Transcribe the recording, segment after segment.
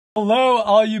Hello,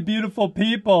 all you beautiful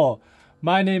people.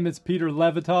 My name is Peter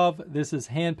Levitov. This is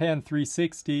Handpan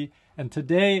 360, and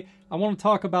today I want to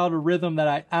talk about a rhythm that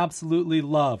I absolutely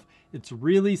love. It's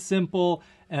really simple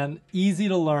and easy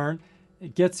to learn.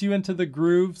 It gets you into the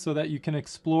groove so that you can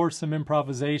explore some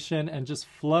improvisation and just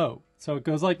flow. So it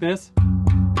goes like this.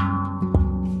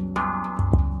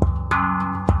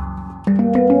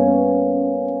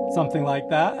 Something like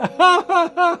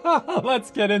that.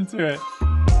 Let's get into it.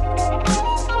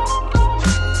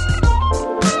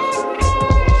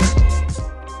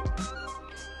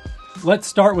 Let's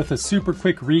start with a super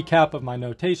quick recap of my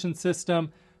notation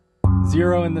system.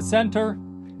 0 in the center,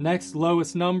 next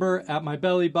lowest number at my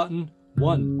belly button,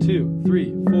 1, 2,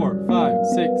 3, 4, 5,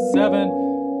 6,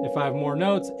 7. If I have more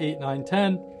notes, 8, 9,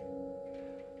 10.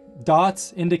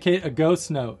 Dots indicate a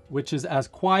ghost note, which is as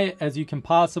quiet as you can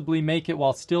possibly make it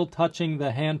while still touching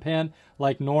the handpan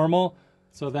like normal,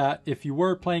 so that if you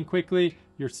were playing quickly,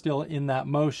 you're still in that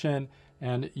motion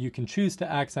and you can choose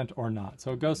to accent or not.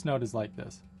 So a ghost note is like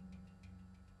this.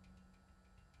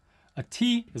 A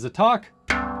T is a talk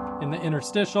in the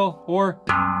interstitial or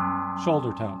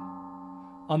shoulder tone.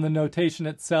 On the notation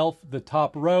itself, the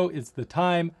top row is the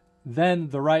time,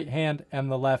 then the right hand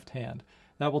and the left hand.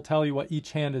 That will tell you what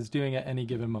each hand is doing at any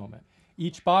given moment.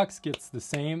 Each box gets the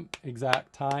same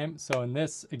exact time. So in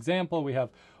this example, we have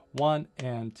 1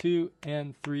 and 2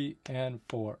 and 3 and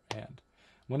 4 and.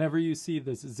 Whenever you see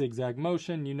this zigzag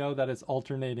motion, you know that it's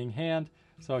alternating hand.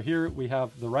 So here we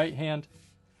have the right hand,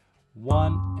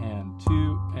 1 and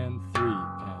 2 and 3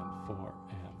 and 4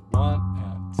 and 1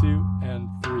 and 2 and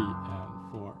 3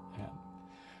 and 4 and.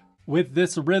 With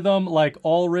this rhythm, like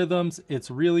all rhythms,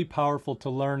 it's really powerful to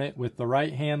learn it with the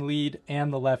right hand lead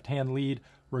and the left hand lead,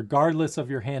 regardless of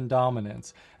your hand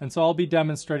dominance. And so I'll be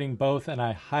demonstrating both, and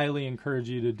I highly encourage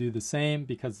you to do the same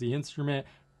because the instrument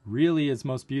really is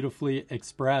most beautifully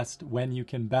expressed when you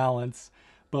can balance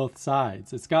both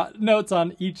sides. It's got notes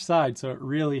on each side, so it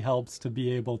really helps to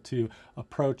be able to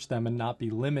approach them and not be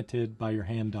limited by your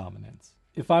hand dominance.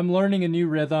 If I'm learning a new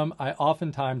rhythm, I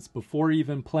oftentimes, before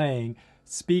even playing,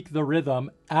 speak the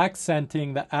rhythm,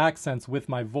 accenting the accents with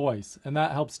my voice, and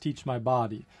that helps teach my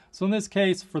body. So in this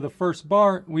case, for the first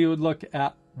bar, we would look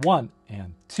at 1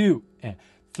 and 2 and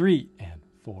 3 and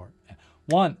 4 and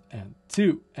 1 and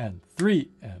 2 and 3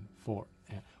 and 4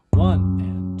 and 1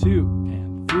 and 2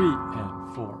 and 3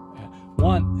 and 4 and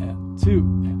 1 and 2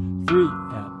 and 3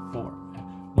 and 4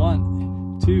 and 1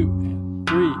 and 2 and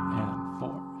 3 and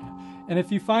 4. And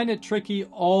if you find it tricky,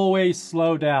 always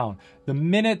slow down. The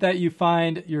minute that you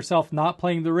find yourself not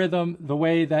playing the rhythm the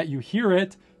way that you hear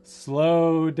it,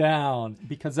 slow down,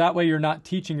 because that way you're not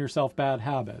teaching yourself bad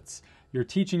habits. You're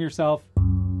teaching yourself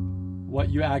what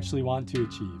you actually want to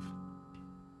achieve.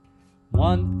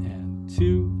 1 and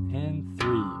 2 and 3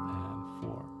 and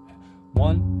 4 and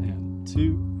 1 and 2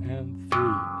 and 3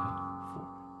 and 4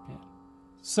 and.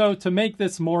 So to make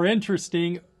this more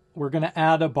interesting, we're going to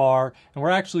add a bar, and we're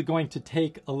actually going to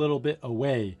take a little bit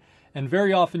away. And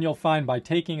very often you'll find by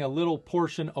taking a little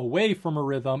portion away from a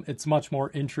rhythm, it's much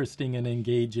more interesting and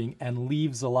engaging and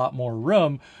leaves a lot more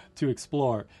room to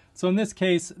explore. So in this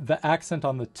case, the accent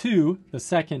on the 2, the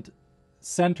second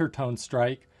center tone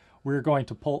strike, we're going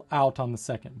to pull out on the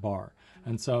second bar.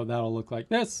 And so that'll look like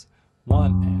this.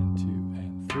 1 and 2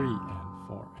 and 3 and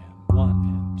 4 and 1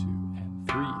 and 2 and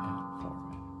 3 and 4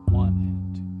 and 1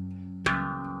 and 2.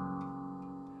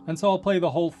 And so I'll play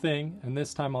the whole thing, and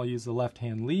this time I'll use the left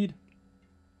hand lead.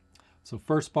 So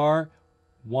first bar,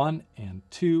 1 and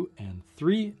 2 and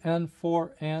 3 and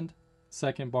 4 and.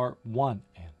 Second bar, 1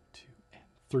 and 2 and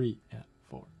 3 and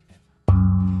 4 and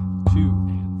 2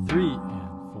 and 3 and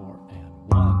 4 and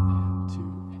 1 and 2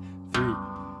 and 3,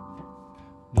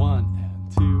 1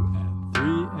 and 2 and 3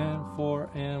 and 4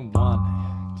 and 1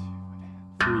 and 2 and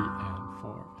 3 and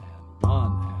 4 and 1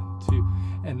 and 2.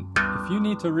 And if you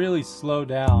need to really slow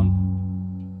down,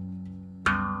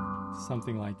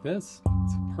 something like this,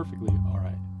 it's perfectly all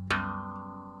right.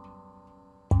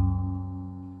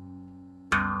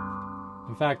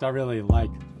 In fact, I really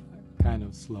like that kind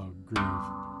of slow groove.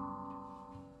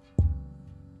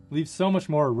 Leaves so much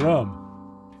more room.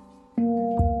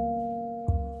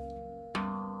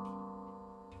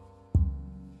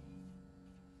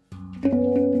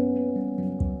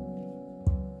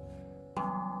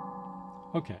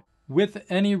 Okay. With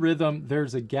any rhythm,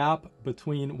 there's a gap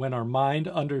between when our mind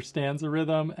understands a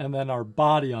rhythm and then our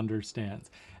body understands.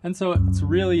 And so it's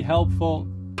really helpful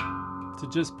to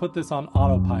just put this on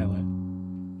autopilot.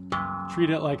 Treat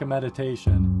it like a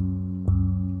meditation.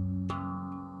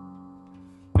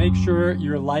 Make sure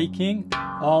you're liking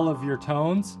all of your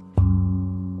tones,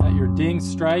 that your ding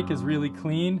strike is really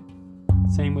clean.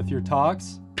 Same with your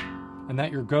talks, and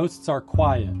that your ghosts are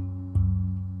quiet.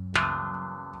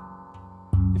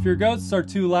 If your ghosts are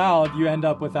too loud, you end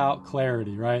up without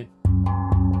clarity, right?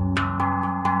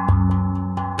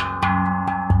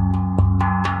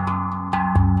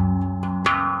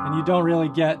 And you don't really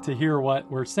get to hear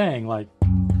what we're saying, like,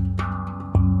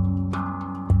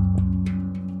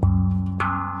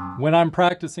 when I'm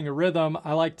practicing a rhythm,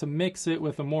 I like to mix it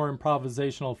with a more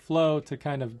improvisational flow to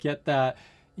kind of get that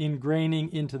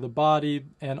ingraining into the body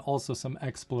and also some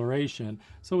exploration.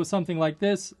 So with something like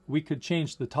this, we could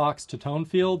change the talks to tone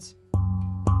fields.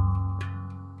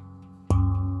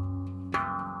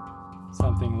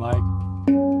 Something like,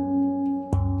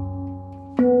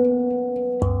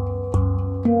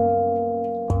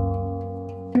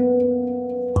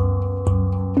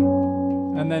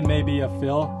 and then maybe a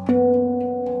fill.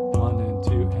 1 and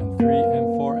 2 and 3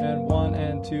 and 4 and 1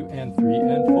 and 2 and 3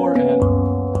 and 4 and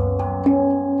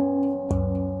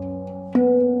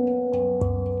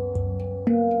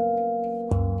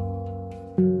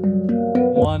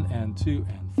 1 and 2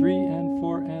 and 3 and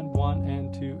 4 and 1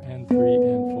 and 2 and 3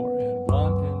 and 4 and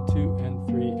 1 and 2 and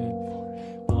 3 and 4,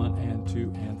 1 and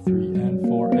 2 and 3 and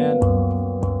 4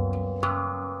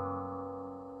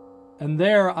 and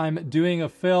there I'm doing a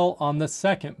fill on the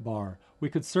second bar. We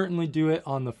could certainly do it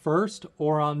on the first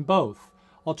or on both.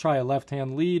 I'll try a left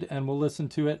hand lead and we'll listen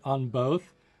to it on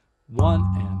both. 1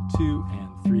 and 2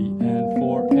 and 3 and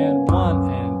 4 and 1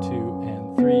 and 2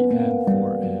 and 3 and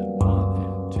 4 and 1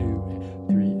 and 2 and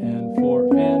 3 and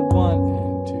 4 and 1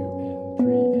 and 2 and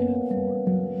 3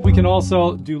 and 4. We can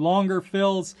also do longer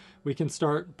fills. We can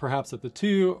start perhaps at the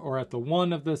 2 or at the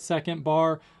 1 of the second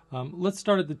bar. Let's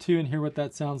start at the 2 and hear what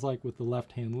that sounds like with the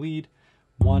left hand lead.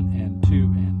 1 and 2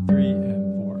 and 3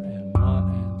 and 4 and 1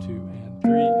 and 2 and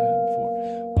 3 and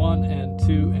 4. 1 and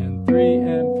 2 and 3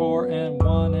 and 4 and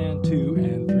 1 and 2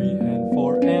 and 3 and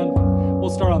 4 and we'll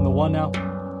start on the 1 now.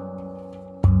 4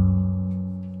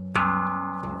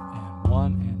 and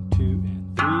 1 and 2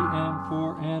 and 3 and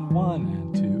 4 and 1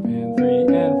 and 2 and 3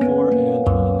 and 4 and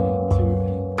 1 and 2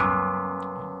 and 3.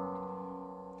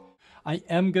 I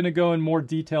am going to go in more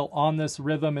detail on this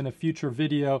rhythm in a future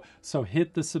video, so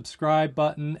hit the subscribe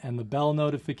button and the bell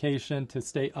notification to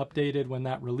stay updated when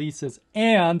that releases.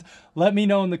 And let me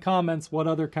know in the comments what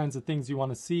other kinds of things you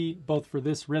want to see, both for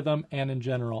this rhythm and in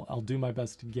general. I'll do my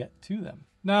best to get to them.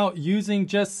 Now, using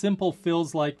just simple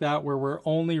fills like that, where we're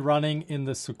only running in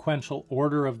the sequential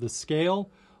order of the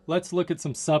scale, let's look at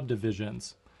some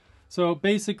subdivisions. So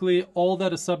basically, all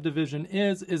that a subdivision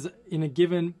is in a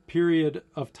given period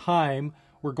of time,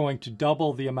 we're going to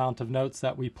double the amount of notes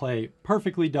that we play,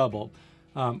 perfectly double,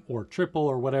 or triple,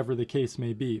 or whatever the case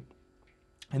may be.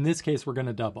 In this case, we're going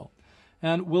to double.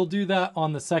 And we'll do that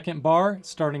on the second bar,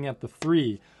 starting at the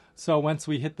 3. So once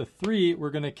we hit the 3,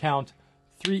 we're going to count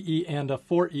 3E and a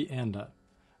 4E and a.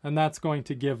 And that's going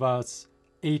to give us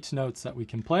 8 notes that we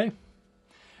can play.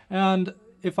 And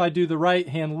if I do the right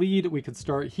hand lead, we could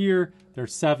start here.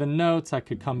 There's 7 notes. I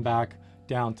could come back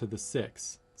down to the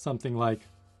 6. Something like,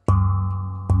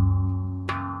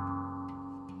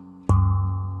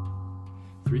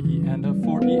 three E and a,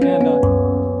 4E and a.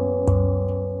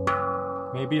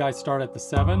 Maybe I start at the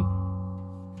 7.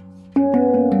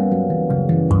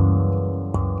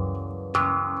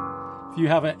 If you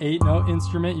have an 8-note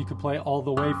instrument, you could play all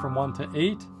the way from 1 to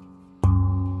 8.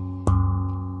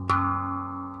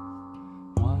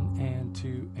 1 and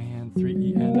 2 and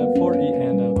 3E and a, 4E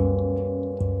and a.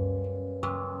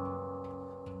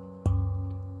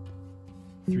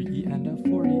 3E and a,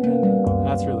 4E and a.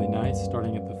 That's really nice,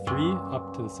 starting at the 3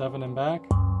 up to the 7 and back.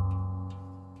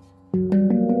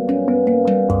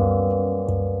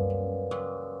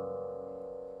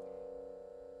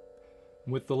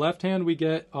 With the left hand, we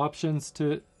get options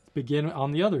to begin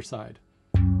on the other side.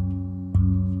 3E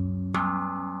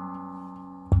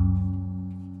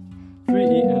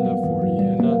and a, 4E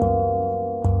and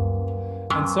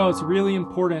a. And so it's really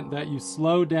important that you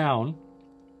slow down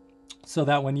so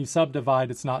that when you subdivide,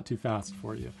 it's not too fast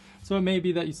for you. So it may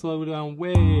be that you slow down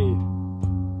way.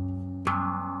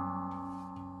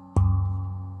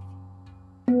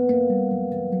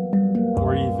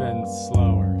 Or even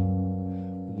slower.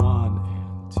 1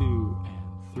 and 2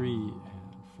 and 3 and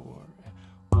 4 and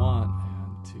 1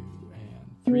 and 2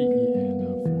 and 3 and a,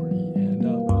 4E and a,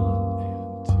 1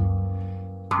 and 2,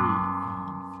 3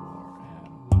 and 4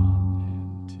 and 1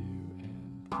 and 2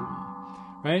 and 3.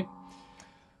 Right?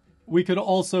 We could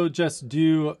also just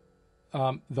do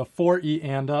the 4E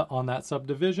and a on that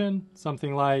subdivision,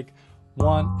 something like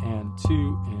 1 and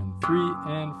 2 and 3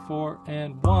 and 4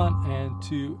 and 1 and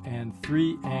 2 and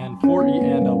 3 and 4E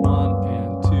and a, 1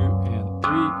 and 2 and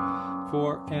 3,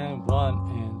 4 and 1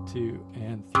 and 2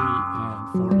 and 3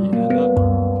 and 4 E and up.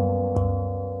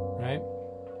 Right?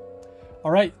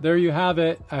 All right, there you have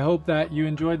it. I hope that you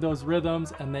enjoyed those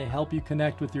rhythms and they help you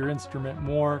connect with your instrument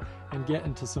more and get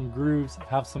into some grooves,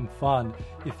 have some fun.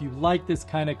 If you like this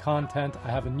kind of content,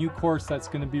 I have a new course that's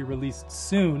going to be released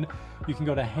soon. You can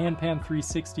go to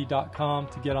handpan360.com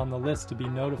to get on the list to be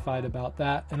notified about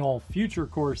that and all future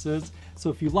courses. So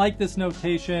if you like this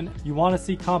notation, you want to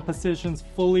see compositions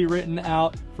fully written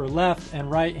out for left and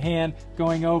right hand,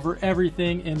 going over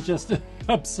everything in just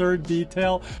absurd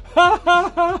detail.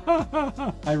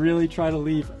 I really try to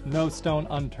leave no stone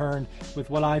unturned with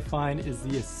what I find is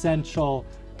the essential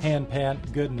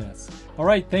handpan goodness. All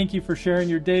right, thank you for sharing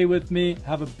your day with me.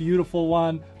 Have a beautiful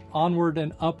one. Onward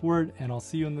and upward, and I'll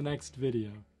see you in the next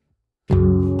video.